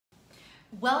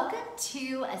Welcome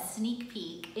to a sneak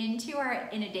peek into our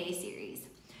In a Day series.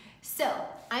 So,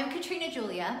 I'm Katrina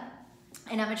Julia,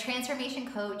 and I'm a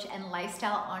transformation coach and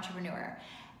lifestyle entrepreneur.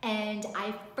 And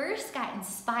I first got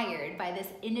inspired by this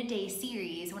In a Day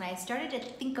series when I started to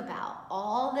think about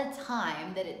all the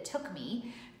time that it took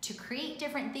me to create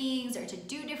different things or to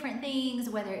do different things,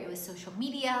 whether it was social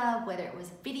media, whether it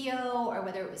was video, or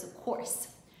whether it was a course.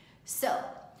 So,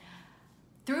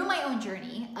 through my own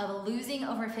journey of losing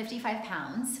over 55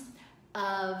 pounds,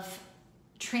 of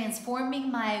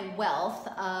transforming my wealth,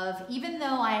 of even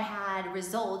though I had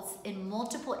results in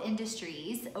multiple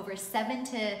industries, over 7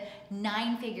 to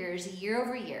 9 figures year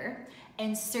over year,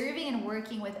 and serving and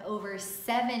working with over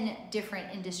 7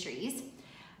 different industries,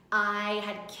 I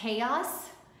had chaos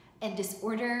and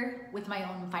disorder with my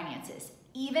own finances.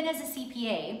 Even as a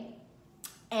CPA,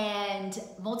 and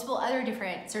multiple other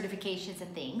different certifications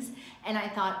and things. And I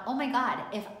thought, oh my God,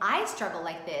 if I struggle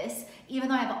like this, even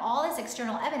though I have all this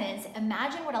external evidence,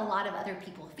 imagine what a lot of other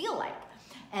people feel like.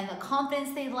 And the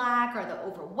confidence they lack, or the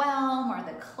overwhelm, or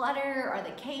the clutter, or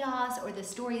the chaos, or the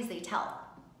stories they tell.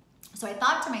 So I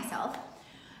thought to myself,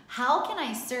 how can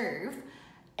I serve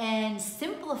and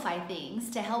simplify things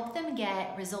to help them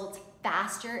get results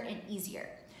faster and easier?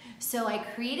 So I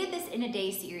created this In a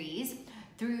Day series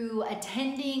through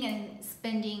attending and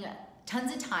spending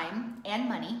tons of time and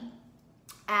money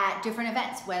at different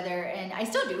events, and I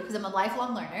still do because I'm a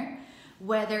lifelong learner,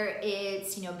 whether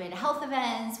it's been health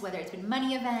events, whether it's been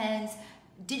money events,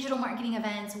 digital marketing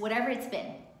events, whatever it's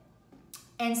been.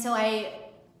 And so I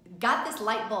got this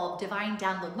light bulb divine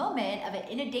download moment of an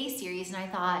In a Day series, and I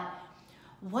thought,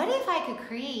 what if I could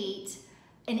create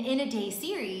an In a Day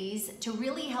series to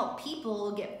really help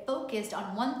people get focused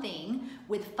on one thing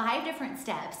with 5 different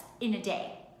steps in a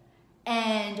day,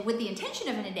 and with the intention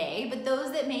of in a day, but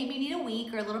those that maybe need a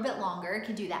week or a little bit longer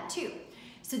can do that too.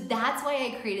 So that's why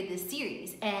I created this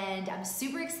series, and I'm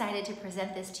super excited to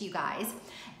present this to you guys.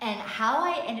 And how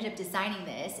I ended up designing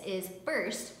this is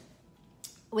first,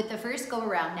 with the first go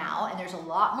around now, and there's a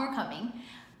lot more coming,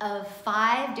 of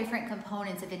 5 different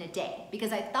components of in a day,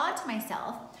 because I thought to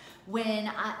myself,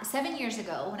 7 years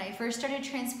ago, when I first started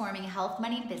transforming health,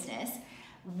 money, and business,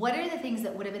 what are the things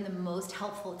that would have been the most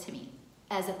helpful to me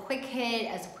as a quick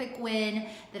hit, as a quick win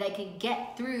that I could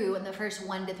get through in the first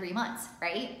 1 to 3 months,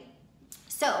 right?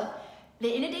 So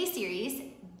the In a Day series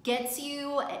gets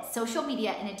you social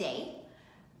media in a day.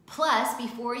 Plus,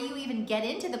 before you even get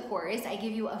into the course, I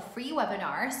give you a free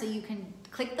webinar, so you can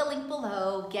click the link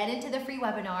below, get into the free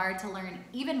webinar to learn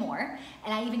even more.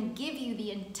 And I even give you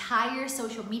the entire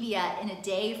social media in a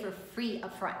day for free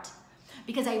upfront.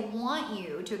 Because I want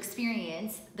you to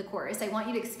experience the course. I want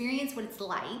you to experience what it's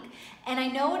like. And I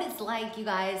know what it's like, you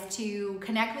guys, to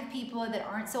connect with people that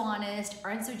aren't so honest,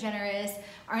 aren't so generous,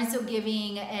 aren't so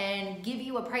giving, and give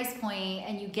you a price point,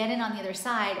 and you get in on the other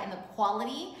side, and the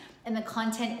quality and the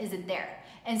content isn't there.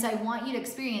 And so I want you to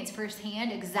experience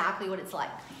firsthand exactly what it's like,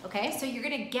 okay? So you're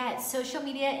gonna get social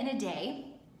media in a day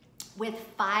with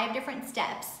 5 different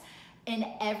steps in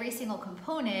every single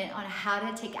component on how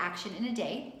to take action in a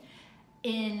day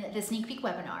in the sneak peek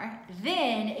webinar.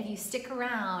 Then if you stick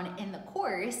around in the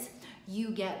course,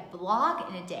 you get blog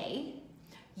in a day,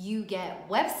 you get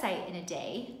website in a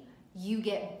day, you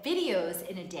get videos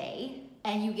in a day,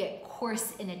 and you get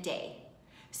course in a day.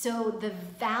 So the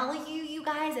value, you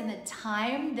guys, and the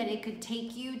time that it could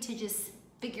take you to just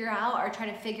figure out or try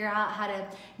to figure out how to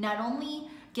not only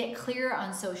get clear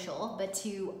on social, but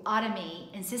to automate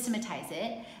and systematize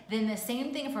it. Then the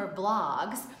same thing for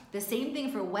blogs, the same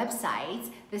thing for websites,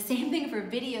 the same thing for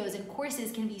videos and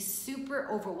courses can be super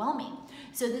overwhelming.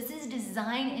 So this is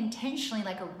designed intentionally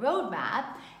like a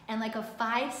roadmap, and like a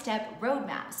 5-step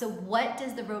roadmap. So what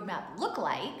does the roadmap look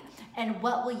like, and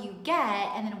what will you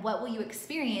get, and then what will you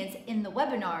experience in the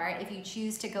webinar if you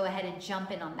choose to go ahead and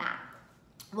jump in on that?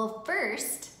 Well,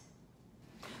 first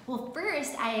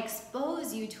I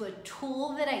expose you to a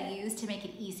tool that I use to make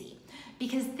it easy,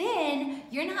 because then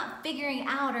you're not figuring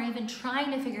out or even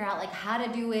trying to figure out like how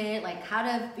to do it, like how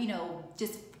to,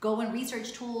 just go and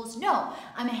research tools. No,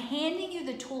 I'm handing you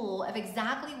the tool of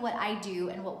exactly what I do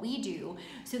and what we do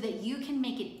so that you can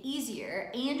make it easier,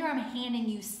 and or I'm handing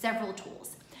you several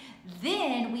tools.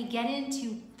 Then we get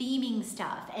into theming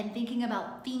stuff and thinking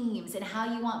about themes and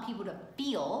how you want people to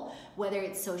feel, whether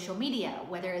it's social media,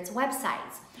 whether it's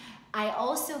websites. I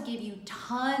also give you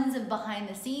tons of behind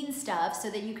the scenes stuff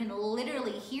so that you can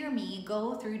literally hear me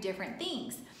go through different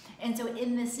things. And so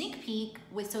in the sneak peek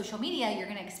with social media, you're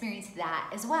gonna experience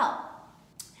that as well.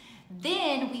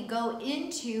 Then we go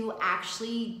into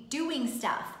actually doing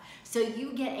stuff. So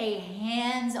you get a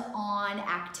hands-on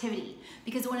activity,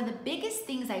 because one of the biggest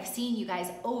things I've seen you guys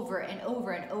over and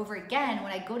over and over again when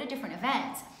I go to different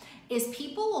events is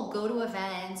people will go to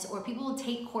events or people will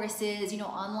take courses, you know,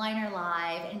 online or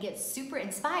live and get super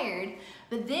inspired,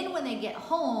 but then when they get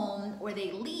home or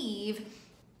they leave,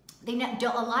 a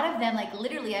lot of them, like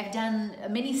literally I've done a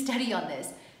mini study on this,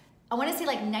 I want to say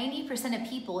like 90% of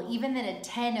people, even that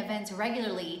attend events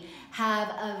regularly, have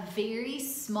a very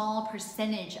small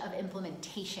percentage of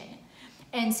implementation.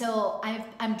 And so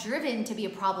I'm driven to be a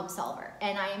problem solver.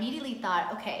 And I immediately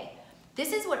thought, okay,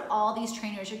 this is what all these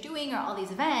trainers are doing or all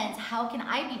these events. How can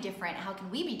I be different? How can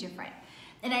we be different?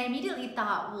 And I immediately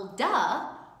thought, well, duh,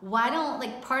 why don't,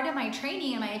 like, part of my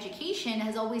training and my education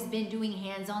has always been doing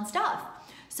hands-on stuff.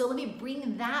 So let me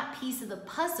bring that piece of the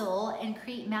puzzle and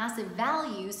create massive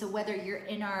value. So whether you're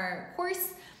in our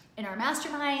course, in our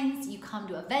masterminds, you come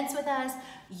to events with us,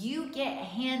 you get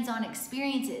hands-on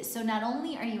experiences. So not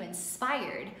only are you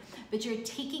inspired, but you're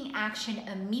taking action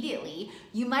immediately.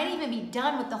 You might even be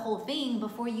done with the whole thing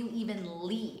before you even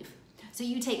leave. So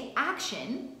you take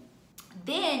action,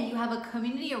 then you have a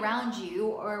community around you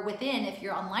or within, if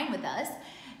you're online with us,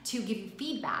 to give you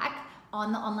feedback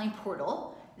on the online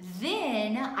portal.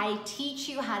 Then I teach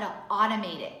you how to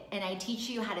automate it and I teach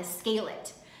you how to scale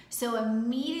it. So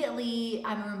immediately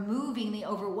I'm removing the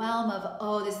overwhelm of,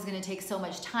 oh, this is gonna take so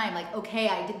much time. Like, okay,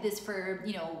 I did this for,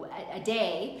 you know, a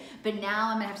day, but now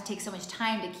I'm gonna have to take so much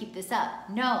time to keep this up.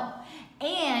 No,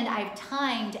 and I've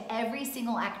timed every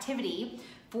single activity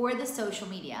for the social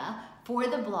media, for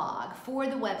the blog, for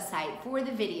the website, for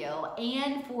the video,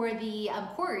 and for the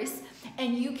course,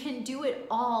 and you can do it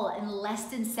all in less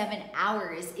than 7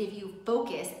 hours if you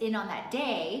focus in on that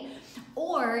day.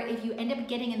 Or if you end up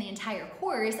getting in the entire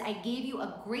course, I gave you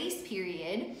a grace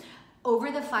period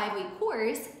over the 5-week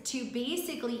course to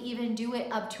basically even do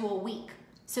it up to a week.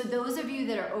 So those of you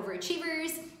that are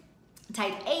overachievers,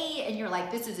 type A, and you're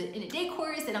like, this is in a day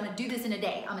course and I'm gonna do this in a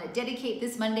day. I'm gonna dedicate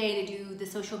this Monday to do the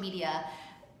social media.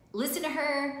 Listen to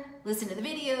her, listen to the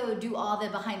video, do all the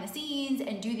behind the scenes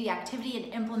and do the activity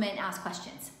and implement, ask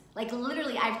questions. Like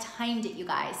literally I've timed it, you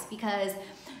guys, because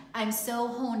I'm so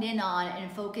honed in on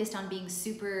and focused on being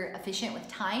super efficient with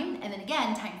time. And then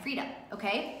again, time freedom,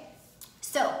 okay?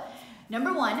 So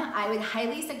number one, I would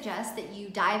highly suggest that you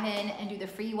dive in and do the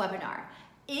free webinar.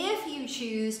 If you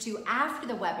choose to, after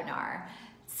the webinar,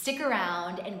 stick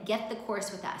around and get the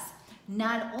course with us.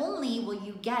 Not only will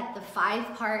you get the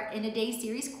 5-part in a day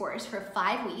series course for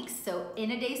 5 weeks, so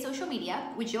in a day social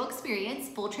media, which you'll experience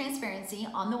full transparency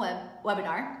on the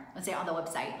webinar, let's say on the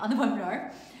website, on the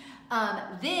webinar.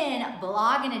 Then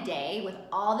blog in a day with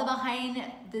all the behind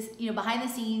the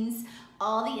scenes,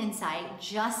 all the insight,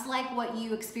 just like what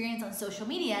you experience on social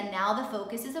media. Now the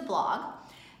focus is a blog,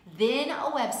 then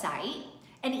a website.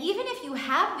 And even if you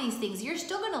have these things, you're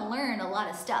still gonna learn a lot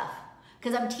of stuff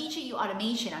because I'm teaching you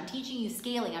automation, I'm teaching you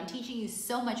scaling, I'm teaching you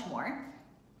so much more.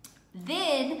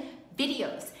 Then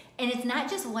videos. And it's not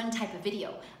just one type of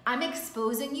video. I'm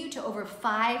exposing you to over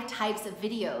 5 types of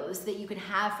videos that you can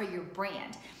have for your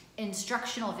brand.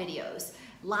 Instructional videos,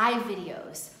 live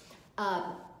videos,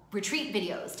 retreat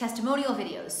videos, testimonial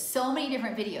videos, so many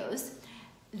different videos.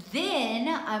 Then,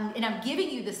 I'm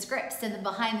giving you the scripts and the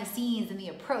behind the scenes and the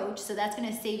approach, so that's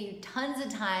gonna save you tons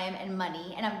of time and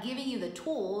money, and I'm giving you the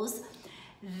tools.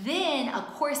 Then a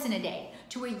course in a day,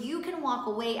 to where you can walk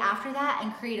away after that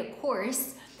and create a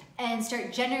course and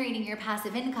start generating your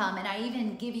passive income. And I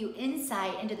even give you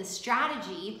insight into the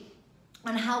strategy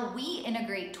on how we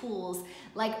integrate tools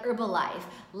like Herbalife,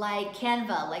 like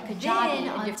Canva, like Kajabi. Then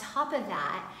on top of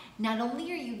that, not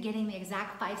only are you getting the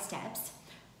exact 5 steps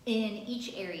in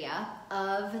each area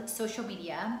of social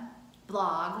media,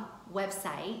 blog,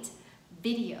 website,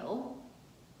 video,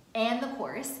 and the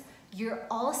course, you're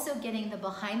also getting the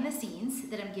behind the scenes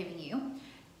that I'm giving you,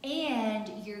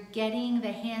 and you're getting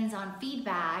the hands-on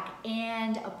feedback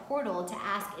and a portal to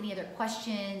ask any other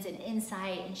questions and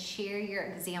insight and share your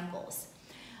examples.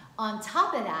 On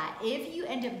top of that, if you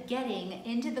end up getting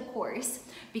into the course,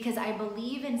 because I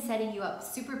believe in setting you up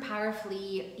super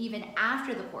powerfully even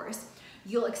after the course,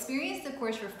 you'll experience the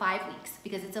course for 5 weeks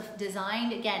because it's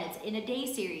designed, again, it's in a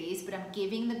day series, but I'm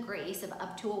giving the grace of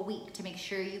up to a week to make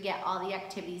sure you get all the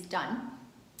activities done.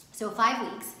 So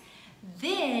 5 weeks.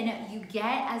 Then you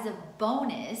get as a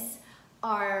bonus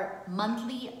our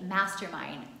monthly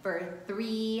mastermind for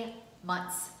 3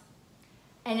 months.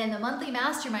 And in the monthly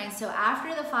mastermind, so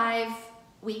after the 5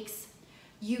 weeks,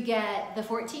 you get the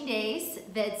 14 days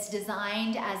that's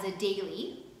designed as a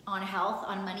daily on health,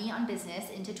 on money, on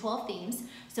business into 12 themes.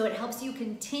 So it helps you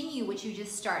continue what you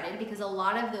just started because a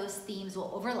lot of those themes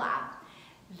will overlap.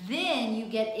 Then you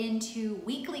get into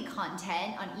weekly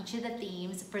content on each of the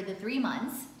themes for the 3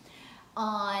 months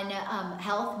on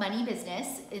health, money,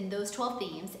 business in those 12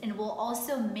 themes. And we'll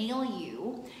also mail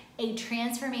you a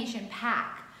transformation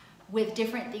pack with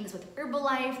different things with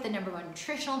Herbalife, the #1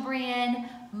 nutritional brand,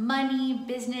 money,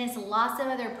 business, lots of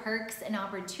other perks and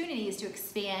opportunities to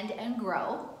expand and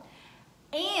grow.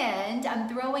 And I'm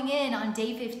throwing in on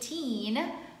day 15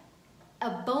 a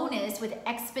bonus with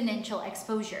exponential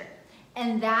exposure.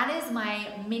 And that is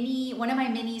one of my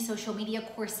mini social media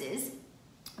courses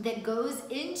that goes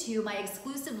into my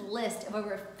exclusive list of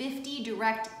over 50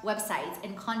 direct websites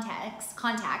and contacts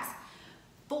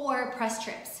for press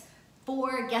trips,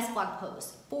 for guest blog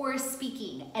posts, for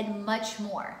speaking, and much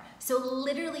more. So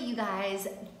literally, you guys,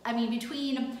 I mean,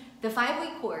 between the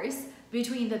 5-week course,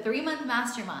 between the 3-month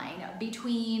mastermind,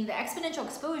 between the exponential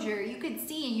exposure, you could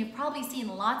see, and you've probably seen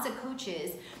lots of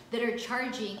coaches that are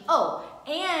charging,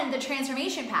 and the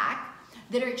transformation pack,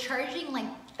 that are charging like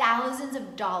thousands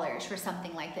of dollars for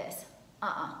something like this.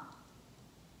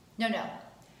 No.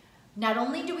 Not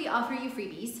only do we offer you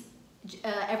freebies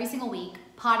every single week,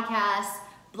 podcasts,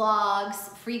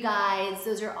 blogs, free guides,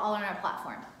 those are all on our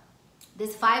platform.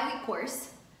 This 5-week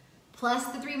course, plus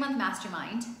the 3-month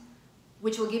mastermind,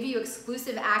 which will give you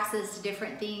exclusive access to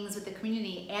different things with the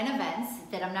community and events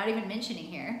that I'm not even mentioning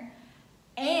here,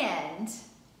 and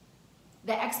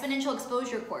the exponential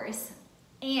exposure course,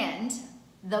 and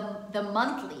the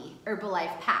monthly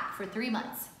Herbalife pack for 3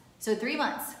 months. So 3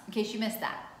 months, in case you missed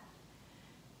that,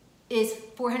 is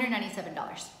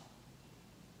 $497.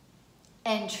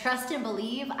 And trust and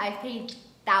believe, I've paid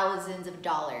thousands of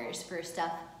dollars for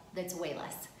stuff that's way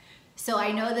less. So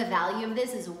I know the value of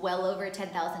this is well over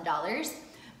 $10,000,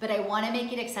 but I want to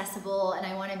make it accessible, and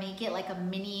I want to make it like a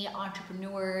mini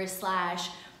entrepreneur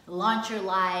 / launch your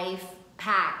life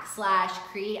pack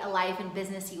 / create a life and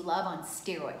business you love on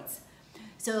steroids.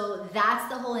 So that's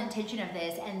the whole intention of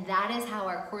this, and that is how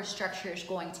our course structure is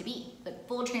going to be. But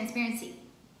full transparency,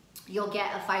 you'll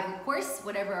get a 5-week course,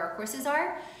 whatever our courses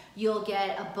are. You'll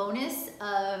get a bonus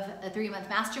of a 3-month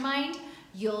mastermind.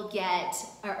 You'll get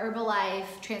our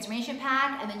Herbalife transformation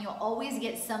pack, and then you'll always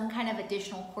get some kind of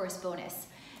additional course bonus.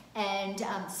 And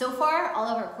so far, all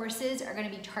of our courses are going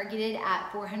to be targeted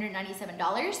at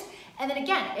 $497. And then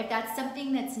again, if that's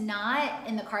something that's not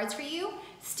in the cards for you,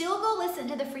 still go listen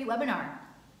to the free webinar,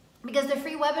 because the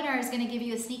free webinar is going to give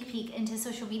you a sneak peek into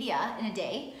social media in a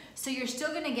day. So you're still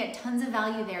going to get tons of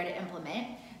value there to implement.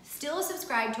 Still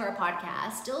subscribe to our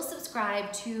podcast, still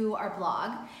subscribe to our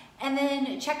blog, and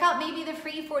then check out maybe the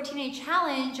free 14-day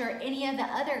challenge or any of the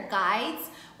other guides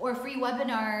or free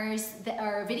webinars that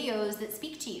are videos that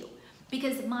speak to you.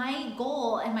 Because my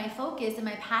goal and my focus and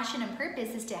my passion and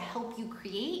purpose is to help you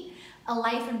create a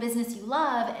life and business you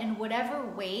love in whatever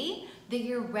way that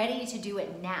you're ready to do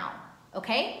it now,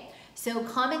 okay? So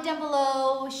comment down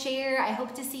below, share. I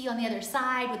hope to see you on the other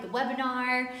side with the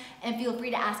webinar, and feel free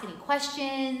to ask any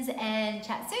questions, and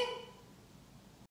chat soon.